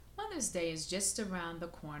Mother's Day is just around the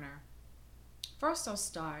corner. First, I'll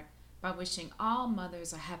start by wishing all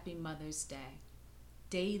mothers a happy Mother's Day.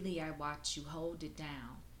 Daily, I watch you hold it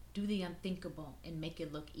down, do the unthinkable, and make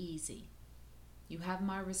it look easy. You have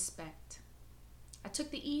my respect. I took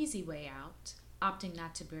the easy way out, opting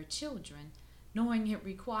not to bear children, knowing it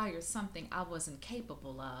requires something I wasn't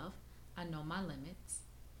capable of. I know my limits.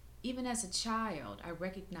 Even as a child, I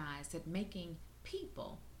recognized that making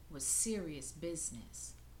people was serious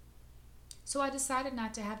business. So I decided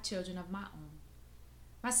not to have children of my own.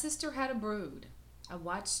 My sister had a brood. I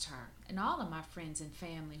watched her and all of my friends and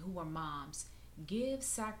family who were moms give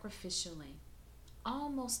sacrificially,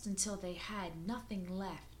 almost until they had nothing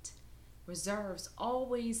left, reserves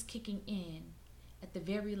always kicking in at the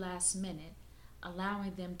very last minute,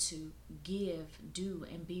 allowing them to give, do,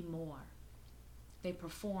 and be more. They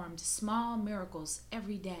performed small miracles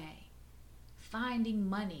every day, finding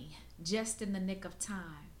money just in the nick of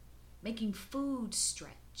time, making food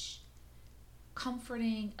stretch,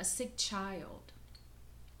 comforting a sick child,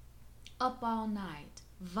 up all night,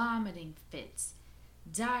 vomiting fits,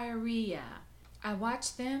 diarrhea. I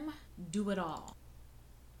watched them do it all.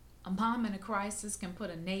 A mom in a crisis can put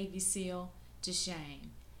a Navy SEAL to shame.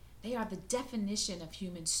 They are the definition of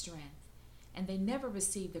human strength, and they never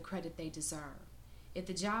receive the credit they deserve. If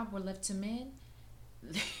the job were left to men,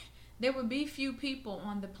 there would be few people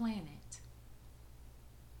on the planet.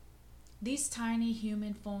 These tiny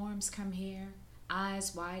human forms come here,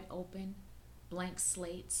 eyes wide open, blank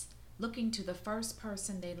slates, looking to the first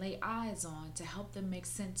person they lay eyes on to help them make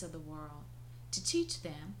sense of the world, to teach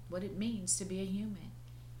them what it means to be a human,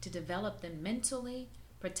 to develop them mentally,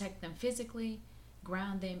 protect them physically,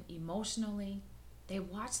 ground them emotionally. They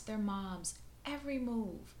watch their moms' every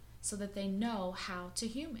move so that they know how to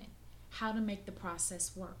human, how to make the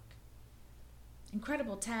process work.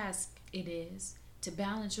 Incredible task it is to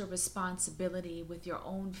balance your responsibility with your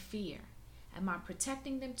own fear. Am I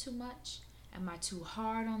protecting them too much? Am I too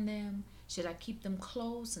hard on them? Should I keep them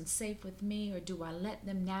close and safe with me, or do I let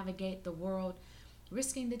them navigate the world,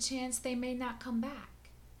 risking the chance they may not come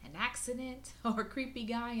back? An accident or a creepy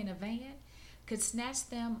guy in a van could snatch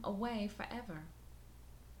them away forever.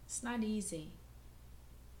 It's not easy.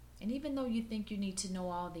 And even though you think you need to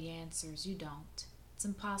know all the answers, you don't. It's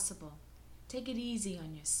impossible. Take it easy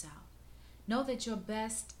on yourself. Know that your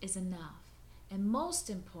best is enough. And most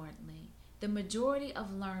importantly, the majority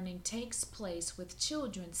of learning takes place with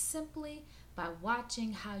children simply by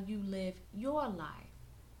watching how you live your life.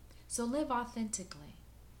 So live authentically.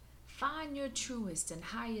 Find your truest and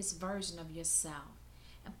highest version of yourself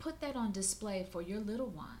and put that on display for your little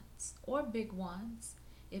ones or big ones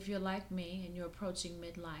if you're like me and you're approaching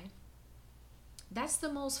midlife. That's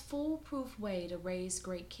the most foolproof way to raise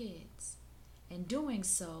great kids. In doing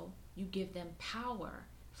so, you give them power,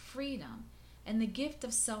 freedom, and the gift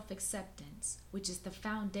of self-acceptance, which is the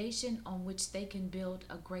foundation on which they can build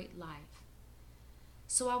a great life.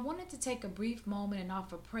 So I wanted to take a brief moment and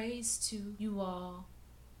offer praise to you all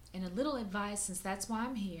and a little advice, since that's why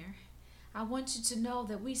I'm here. I want you to know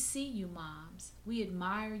that we see you, moms. We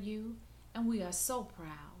admire you, and we are so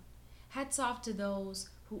proud. Hats off to those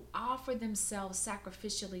who offer themselves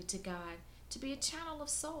sacrificially to God to be a channel of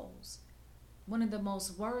souls. One of the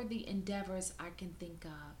most worthy endeavors I can think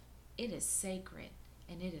of. It is sacred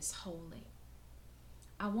and it is holy.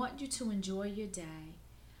 I want you to enjoy your day.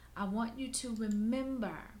 I want you to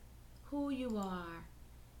remember who you are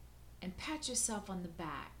and pat yourself on the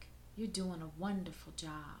back. You're doing a wonderful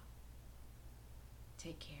job.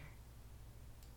 Take care.